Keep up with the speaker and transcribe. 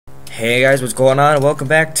Hey guys, what's going on? Welcome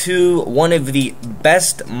back to one of the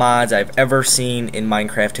best mods I've ever seen in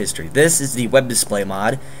Minecraft history. This is the WebDisplay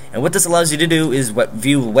Mod, and what this allows you to do is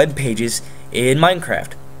view web pages in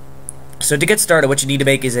Minecraft. So to get started, what you need to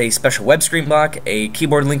make is a special web screen block, a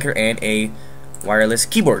keyboard linker, and a wireless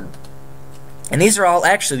keyboard. And these are all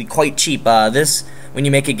actually quite cheap. This, when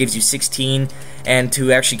you make it, gives you 16, and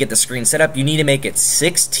to actually get the screen set up, you need to make it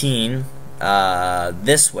 16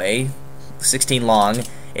 this way, 16 long,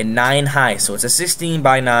 and 9 high. So it's a 16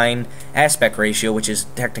 by 9 aspect ratio, which is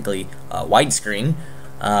technically widescreen,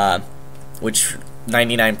 which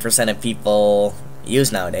 99% of people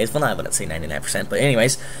use nowadays. Well, I wouldn't say 99%, but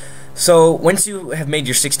anyways. So once you have made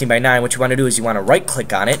your 16 by 9, what you want to do is you want to right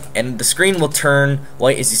click on it, and the screen will turn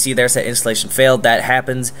white. As you see, there's that installation failed. That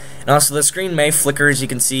happens. And also the screen may flicker, as you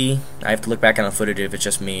can see. I have to look back on the footage if it's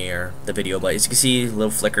just me or the video, but as you can see, a little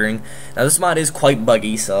flickering. Now this mod is quite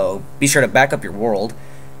buggy, so be sure to back up your world.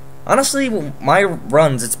 Honestly, my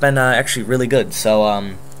runs, it's been actually really good.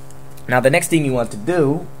 So now the next thing you want to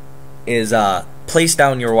do is place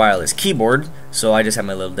down your wireless keyboard. So I just have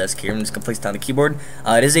my little desk here. I'm just going to place down the keyboard.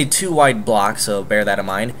 It is a 2 wide block, so bear that in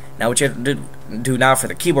mind. Now what you have to do now for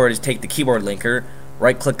the keyboard is take the keyboard linker,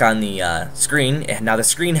 right click on the screen, and now the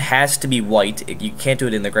screen has to be white. You can't do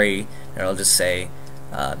it in the gray, or it'll just say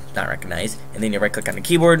not recognized. And then you right click on the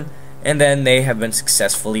keyboard, and then they have been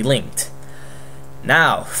successfully linked.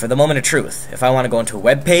 Now, for the moment of truth, if I want to go into a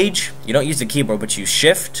web page, you don't use the keyboard, but you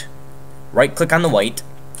shift, right click on the white,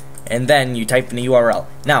 and then you type in the URL.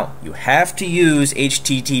 Now, you have to use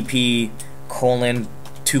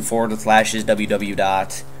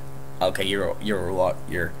http://www. Okay, your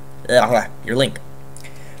link.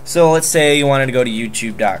 So let's say you wanted to go to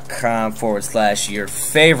youtube.com/your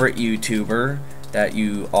favorite YouTuber that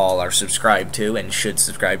you all are subscribed to and should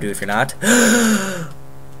subscribe to if you're not.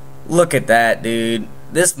 Look at that, dude.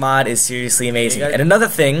 This mod is seriously amazing. And another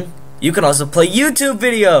thing, you can also play YouTube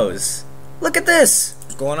videos. Look at this.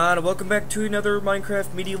 What's going on? Welcome back to another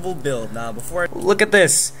Minecraft medieval build. Now, before I look at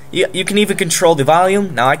this, you can even control the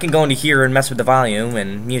volume. Now, I can go into here and mess with the volume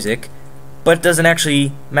and music, but it doesn't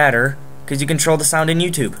actually matter because you control the sound in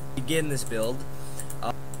YouTube. Begin this build. I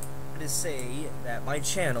want to say that my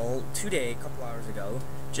channel today, a couple hours ago,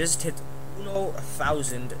 just hit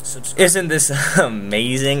 1,000 subscribers. Isn't this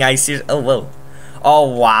amazing? Oh, whoa. Oh,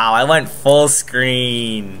 wow. I went full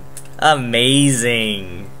screen.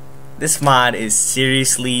 Amazing. This mod is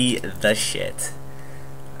seriously the shit.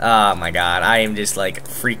 Oh, my God. I am just, like,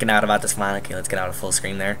 freaking out about this mod. Okay, let's get out of full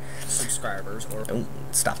screen there. Subscribers. Oh,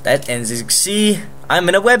 stop that. And as you can see, I'm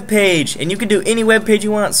in a web page. And you can do any web page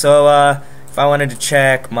you want. So, if I wanted to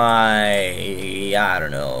check my... I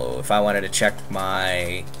don't know. If I wanted to check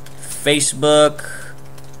my... Facebook,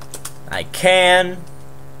 I can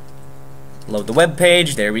load the web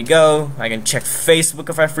page. There we go. I can check Facebook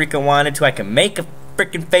if I freaking wanted to. I can make a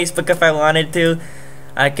freaking Facebook if I wanted to.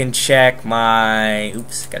 I can check my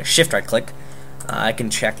gotta shift right click. I can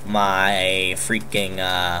check my freaking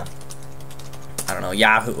I don't know,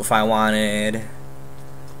 Yahoo if I wanted.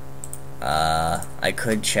 I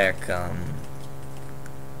could check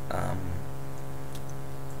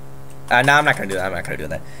no, I'm not gonna do that. I'm not gonna do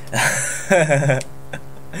that.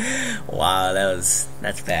 Wow, that's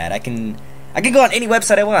bad. I can go on any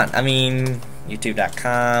website I want. I mean,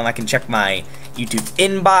 YouTube.com. I can check my YouTube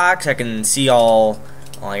inbox. I can see all.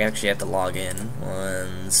 Oh, I actually have to log in.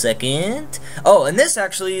 1 second. Oh, and this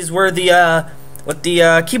actually is where the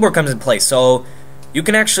keyboard comes in place. So you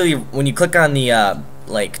can actually, when you click on the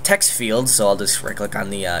like text field. So I'll just right click on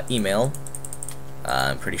the email.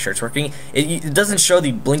 I'm pretty sure it's working. It doesn't show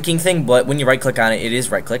the blinking thing, but when you right click on it, it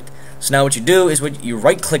is right clicked. So now what you do is you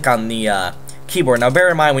right click on the keyboard. Now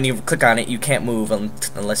bear in mind, when you click on it, you can't move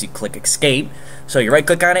unless you click escape. So you right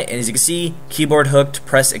click on it, and as you can see, keyboard hooked,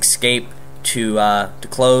 press escape to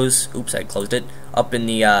close. Oops, I closed it. Up in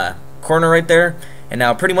the corner right there. And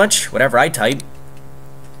now pretty much whatever I type,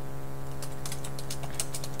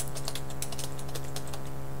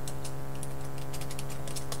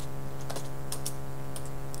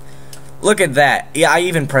 look at that. Yeah, I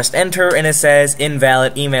even pressed enter and it says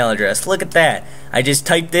invalid email address. Look at that. I just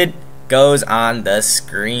typed it, goes on the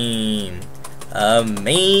screen.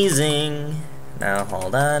 Amazing. Now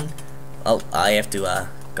hold on. Oh, I have to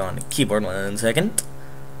go on the keyboard 1 second.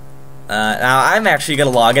 Now I'm actually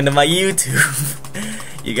gonna log into my YouTube.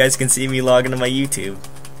 You guys can see me log into my YouTube.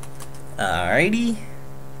 Alrighty.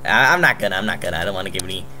 I'm not gonna. I don't want to give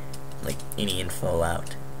any info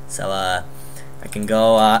out. So I can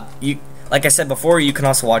go. Like I said before, you can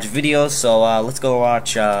also watch videos. So let's go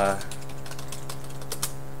watch some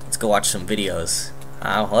videos.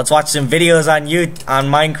 Let's watch some videos on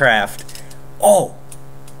Minecraft. Oh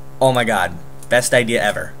my God, best idea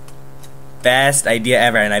ever. Best idea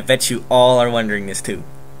ever, and I bet you all are wondering this too.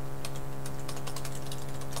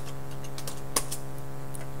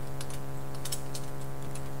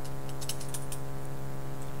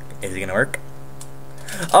 Is it gonna work?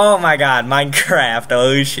 Oh my God, Minecraft!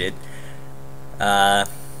 Oh shit. Oh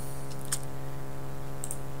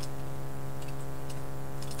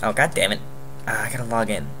God damn it! I gotta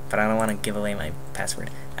log in, but I don't want to give away my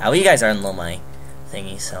password. Well, you guys are in my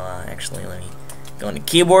thingy, so actually, let me go into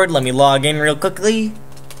keyboard. Let me log in real quickly.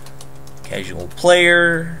 Casual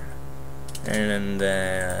player, and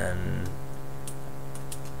then.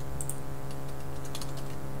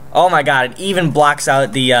 Oh my God! It even blocks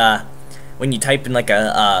out the when you type in like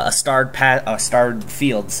a starred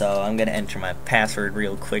field. So I'm gonna enter my password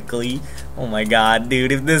real quickly. Oh my God,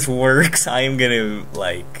 dude! If this works, I am gonna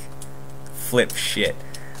like flip shit.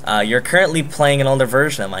 You're currently playing an older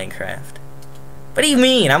version of Minecraft. What do you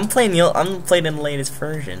mean? I'm playing in the latest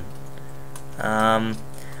version. Well,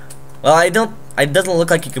 it doesn't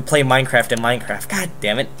look like you could play Minecraft in Minecraft. God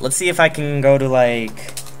damn it! Let's see if I can go to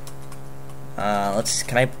like.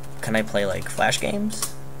 Can I play like Flash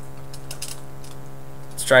games?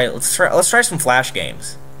 Let's try some Flash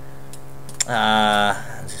games.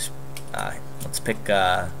 Let's pick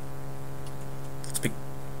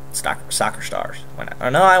Soccer Stars. Why not? Oh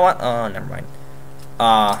no, oh, never mind.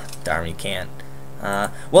 Darn, you can't.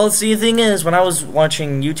 Well, see, the thing is, when I was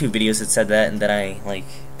watching YouTube videos, it said that, and then I like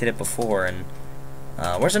did it before. And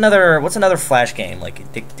what's another Flash game like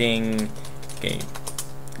Addicting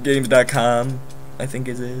Games.com? I think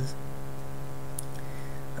it is.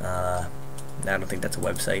 I don't think that's a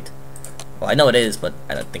website. Well, I know it is, but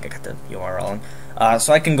I don't think I got the URL on.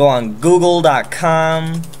 So I can go on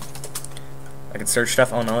Google.com. I can search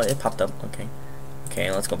stuff. Oh no, it popped up. Okay.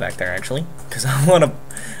 Okay, let's go back there actually, because I wanna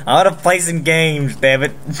play some games. Damn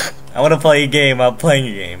it! I wanna play a game while playing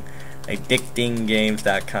a game.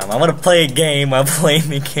 Addictinggames.com. I wanna play a game while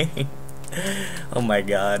playing a game. Oh my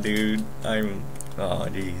God, dude! Oh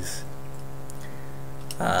jeez.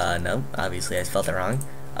 No, obviously I spelled it wrong.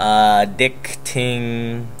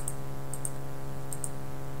 Addicting.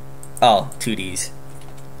 Oh, 2 D's.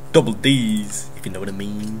 Double D's, if you know what I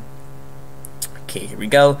mean. Okay, here we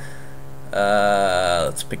go.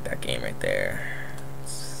 Let's pick that game right there.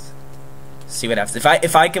 Let's see what happens.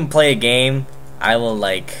 If I can play a game, I will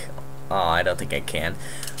like. Oh, I don't think I can.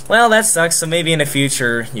 Well, that sucks. So maybe in the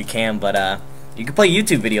future you can, but you can play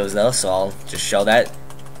YouTube videos though. So I'll just show that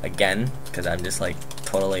again, because I'm just like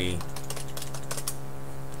totally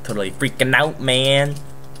freaking out, man.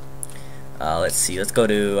 Let's see. Let's go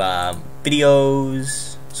to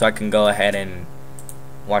videos, so I can go ahead and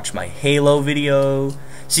watch my Halo video.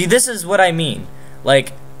 See, this is what I mean.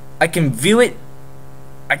 Like, I can view it.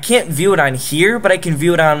 I can't view it on here, but I can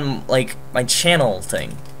view it on like my channel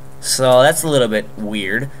thing. So that's a little bit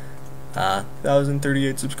weird.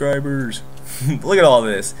 1,038 subscribers. Look at all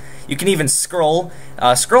this. You can even scroll.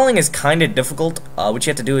 Scrolling is kind of difficult. What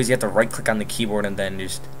you have to do is you have to right-click on the keyboard and then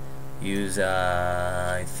just use.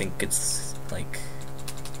 I think it's like.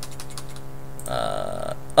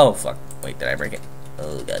 Oh fuck! Wait, did I break it?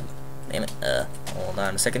 Oh God, damn it! Hold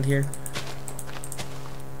on a second here.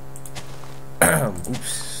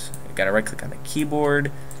 Oops! I gotta right-click on the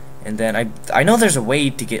keyboard, and then I know there's a way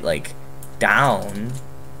to get like down.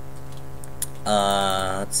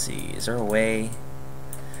 Let's see. Is there a way?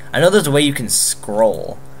 I know there's a way you can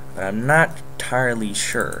scroll, but I'm not entirely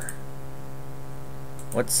sure.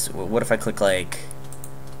 What if I click like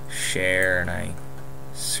share and I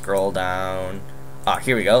scroll down? Ah,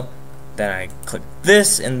 here we go. Then I click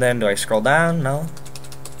this, and then do I scroll down? No.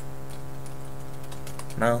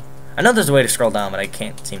 No. I know there's a way to scroll down, but I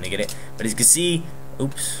can't seem to get it. But as you can see,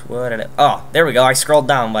 oops, what did I? Oh, there we go. I scrolled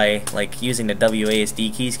down by like using the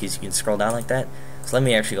WASD keys, because you can scroll down like that. So let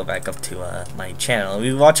me actually go back up to my channel.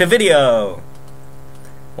 We watch a video.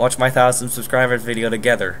 Watch my 1,000 subscribers video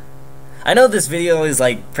together. I know this video is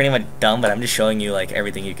like pretty much dumb, but I'm just showing you like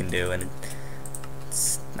everything you can do, and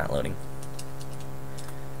it's not loading.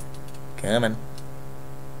 Come on.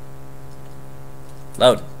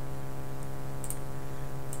 Load.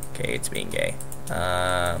 Okay, it's being gay.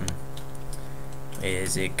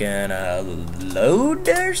 Is it gonna load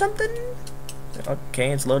or something?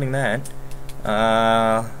 Okay, it's loading that.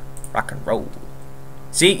 Rock and roll.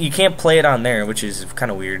 See, you can't play it on there, which is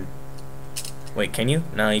kind of weird. Wait, can you?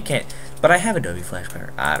 No, you can't. But I have Adobe Flash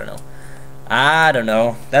Player. I don't know. I don't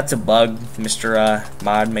know. That's a bug, Mr.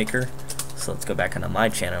 Mod Maker. So let's go back onto my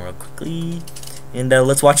channel real quickly, and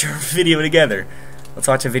let's watch our video together. Let's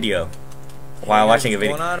watch a video. while watching a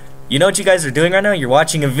video. You know what you guys are doing right now? You're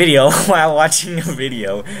watching a video while watching a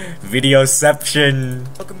video.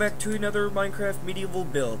 Videoception. Welcome back to another Minecraft medieval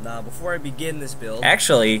build. Now, before I begin this build,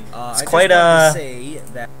 actually, it's I quite just wanted to say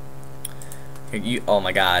that oh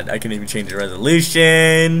my god, I can even change the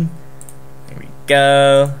resolution. There we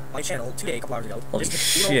go. My channel today, a couple hours ago. Holy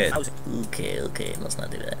shit. Okay, let's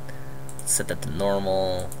not do that. Let's set that to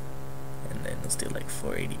normal, and then let's do like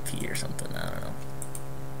 480p or something. I don't know.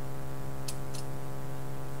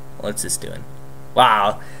 What's this doing?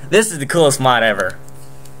 Wow, this is the coolest mod ever.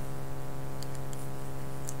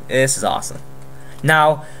 This is awesome.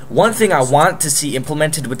 Now, one thing I want to see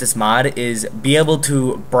implemented with this mod is be able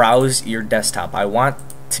to browse your desktop. I want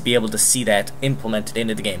to be able to see that implemented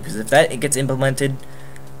into the game, because if that gets implemented,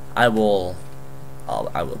 I will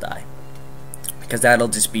die, because that'll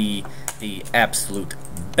just be the absolute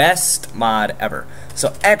best mod ever.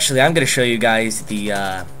 So actually, I'm gonna show you guys the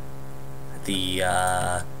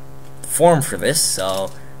form for this.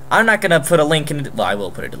 So I'm not gonna put a link in. Well, I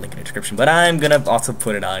will put a link in the description, but I'm gonna also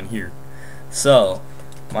put it on here. So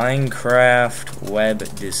Minecraft Web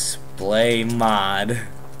Display Mod.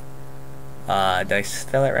 Did I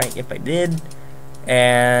spell it right? Yep, I did.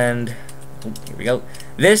 And here we go.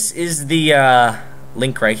 This is the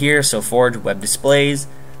link right here. So Forge Web Displays.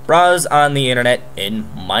 Browse on the internet in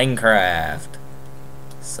Minecraft.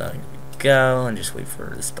 So here we go, and just wait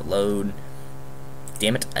for this to load.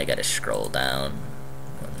 Damn it, I gotta scroll down.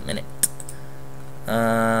 1 minute.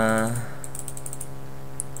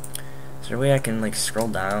 Is there a way I can like scroll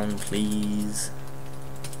down, please?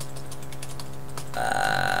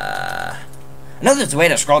 I know there's a way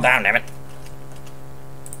to scroll down, damn it.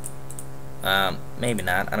 Maybe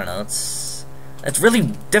not. I don't know. It's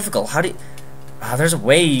really difficult. How do you? There's a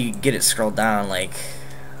way you get it scrolled down, like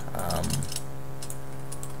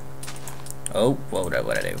oh, what would I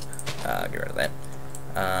do? Get rid of that.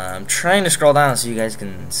 I'm trying to scroll down so you guys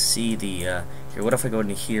can see the here, what if I go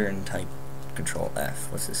into here and type Control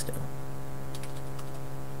F? What's this do?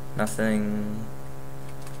 Nothing.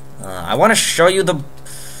 I want to show you the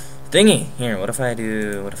thingy. Here, what if I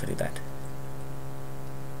do that?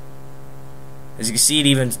 As you can see, it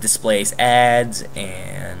even displays ads,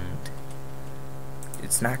 and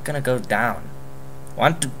it's not gonna go down. I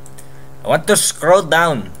want to scroll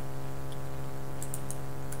down.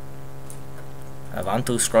 I want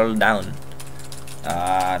to scroll down.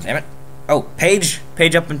 Damn it. Oh, page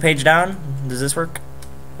up and page down. Does this work?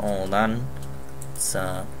 Hold on. Let's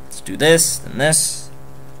do this, then this.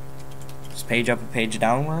 Does page up and page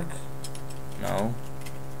down work? No.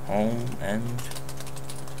 Home and.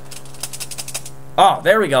 Oh,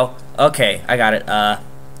 there we go. Okay, I got it.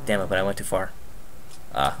 Damn it, but I went too far.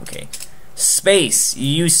 Okay. Space. You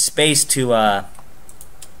use space to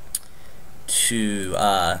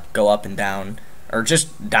go up and down. Or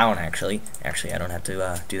just down, actually. Actually, I don't have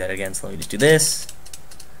to do that again, so let me just do this.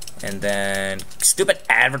 And then, stupid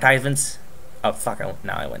advertisements. Oh, fuck,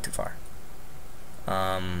 now I went too far.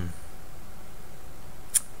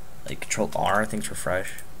 Like, Control R, I think, to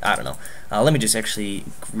refresh. I don't know. Let me just actually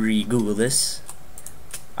re-Google this.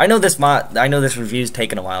 I know this review's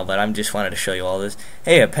taken a while, but I'm just wanted to show you all this.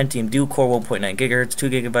 Hey, a Pentium dual-core 1.9 gigahertz, 2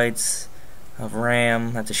 gigabytes of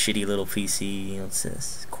RAM. That's a shitty little PC. What's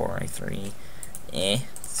this? Core i3.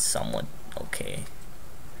 Somewhat okay.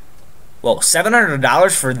 Whoa,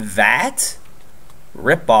 $700 for that?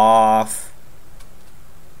 Rip off.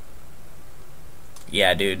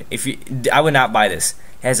 Yeah, dude. I would not buy this.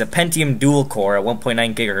 It has a Pentium dual core at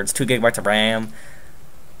 1.9 gigahertz, 2 gigabytes of RAM.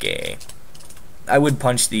 Okay. I would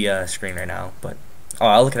punch the screen right now, but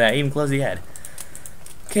oh, look at that! I even closed the ad.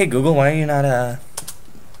 Okay, Google, why are you not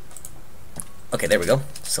Okay, there we go.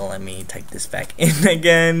 So let me type this back in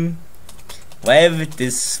again. Web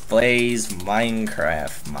Displays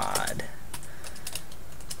Minecraft mod.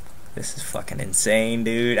 This is fucking insane,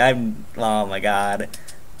 dude. Oh my god.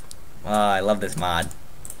 Oh, I love this mod.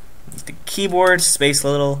 Use the keyboard, space a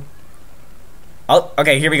little. Oh,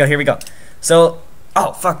 okay, here we go. So,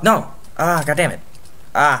 oh, fuck, no. God damn it.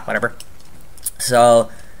 Whatever.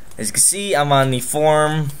 So, as you can see, I'm on the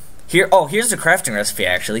form. Here, oh, here's the crafting recipe,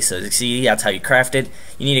 actually. So, as you can see, that's how you craft it.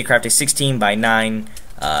 You need to craft a 16 by 9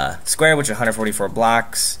 square, which is 144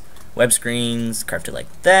 blocks. Web screens, crafted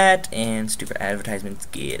like that. And stupid advertisements,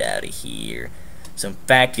 get out of here. So, in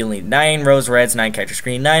fact, you'll need 9 rose reds, 9 character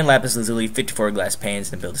screen, 9 lapis lazuli, 54 glass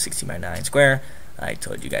panes, and build a 16 by 9 square. I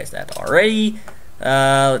told you guys that already.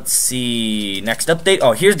 Let's see. Next update.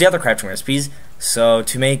 Oh, here's the other crafting recipes. So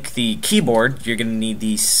to make the keyboard, you're gonna need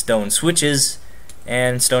these stone switches,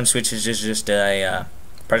 and stone switches is just a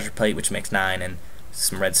pressure plate, which makes 9, and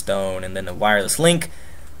some redstone, and then a wireless link.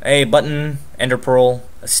 a button, ender pearl,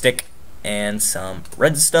 a stick, and some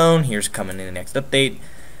redstone. Here's coming in the next update.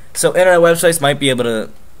 So internet websites might be able to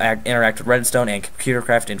interact with redstone and computer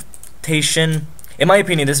craft invitation. In my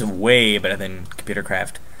opinion, this is way better than computer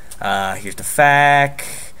craft. Here's the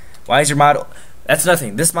fact. Why is your mod? That's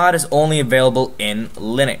nothing. This mod is only available in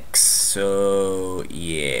Linux. So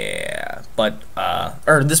yeah, but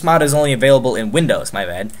or this mod is only available in Windows. My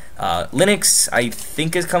bad. Linux, I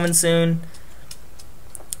think, is coming soon.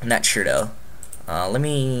 I'm not sure though. Let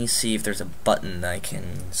me see if there's a button I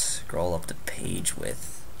can scroll up the page with.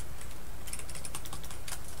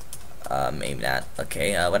 Maybe not.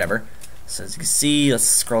 Okay, whatever. So as you can see, let's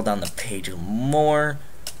scroll down the page a little more.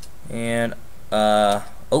 And oh,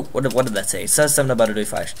 what did that say? It says something about a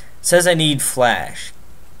flash. It says I need flash.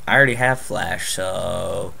 I already have flash,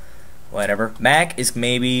 so whatever. Mac is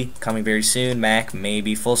maybe coming very soon. Mac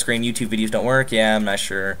maybe. Full screen YouTube videos don't work. Yeah, I'm not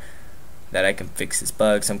sure that I can fix this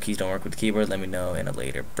bug. Some keys don't work with the keyboard. Let me know in a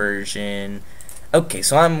later version. Okay,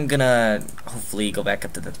 so I'm gonna hopefully go back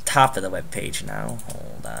up to the top of the web page now.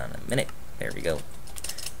 Hold on a minute. There we go.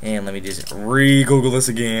 And let me just re-Google this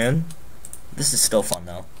again. This is still fun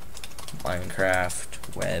though.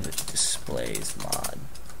 Minecraft web displays mod.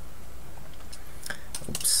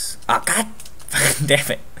 Oops. Oh god!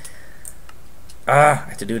 Damn it. I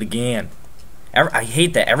have to do it again. I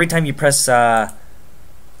hate that. Every time you press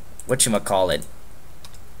whatchamacallit,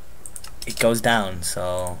 it goes down,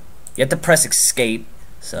 so you have to press escape.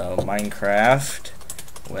 So Minecraft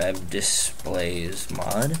web displays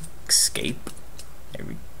mod, escape. There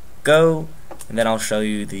we go. And then I'll show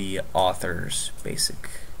you the author's basic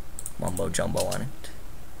mumbo jumbo on it.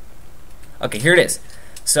 Okay, here it is.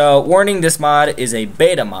 So warning, this mod is a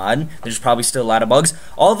beta mod. There's probably still a lot of bugs.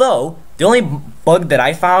 Although the only bug that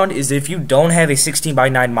I found is if you don't have a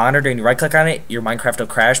 16:9 monitor and you right click on it, your Minecraft will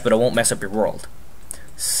crash, but it won't mess up your world.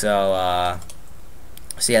 So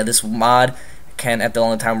yeah, this mod can at the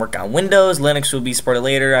only time work on Windows. Linux will be supported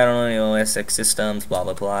later. I don't know, OS X systems, blah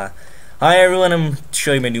blah blah. Hi everyone, I'm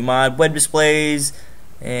showing you my new mod, web displays,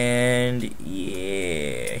 and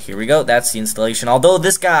yeah, here we go. That's the installation. Although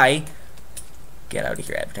this guy, get out of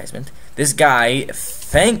here, advertisement. This guy,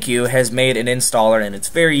 thank you, has made an installer, and it's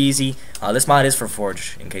very easy. This mod is for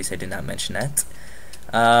Forge, in case I did not mention that.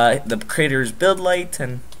 The creator's build light,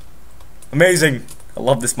 and amazing. I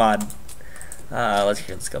love this mod.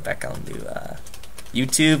 Let's go back on to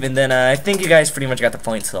YouTube, and then I think you guys pretty much got the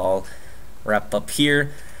point, so I'll wrap up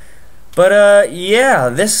here. But yeah,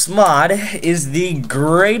 this mod is the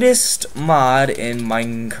greatest mod in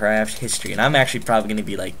Minecraft history, and I'm actually probably gonna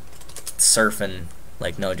be like surfing,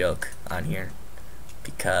 like no joke, on here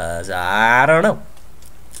because I don't know.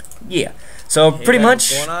 Yeah, so Hey pretty guys,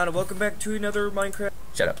 much. what's going on? Welcome back to another Minecraft.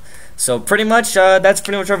 Shut up. So pretty much that's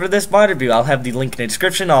pretty much over this mod review. I'll have the link in the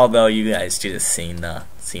description, although you guys just seen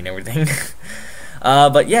everything.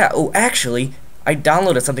 But yeah, oh actually, I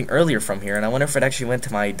downloaded something earlier from here, and I wonder if it actually went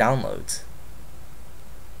to my downloads.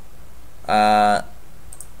 I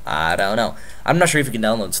don't know. I'm not sure if you can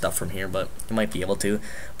download stuff from here, but you might be able to.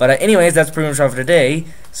 But anyways, that's pretty much all for today.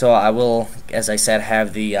 So I will, as I said,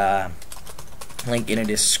 have the link in the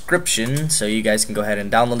description, so you guys can go ahead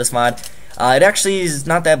and download this mod. It actually is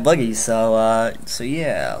not that buggy, so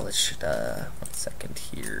yeah, let's 1 second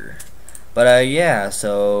here. But yeah,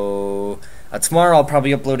 so tomorrow I'll probably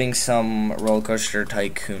be uploading some Roller Coaster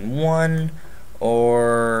Tycoon 1,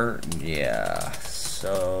 or yeah,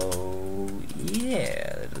 so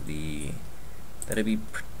yeah, that'll be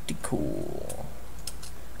pretty cool.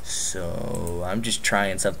 So I'm just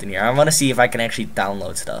trying something here. I want to see if I can actually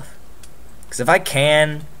download stuff, because if I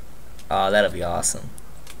can, that'll be awesome.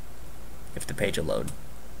 If the page will load.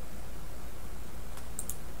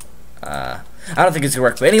 I don't think it's gonna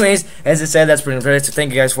work, but anyways, as I said, that's pretty much it. So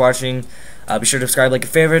thank you guys for watching. Be sure to subscribe, like, a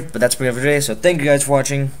favorite. But that's pretty much it for today. So thank you guys for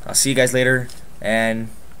watching. I'll see you guys later, and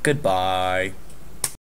goodbye.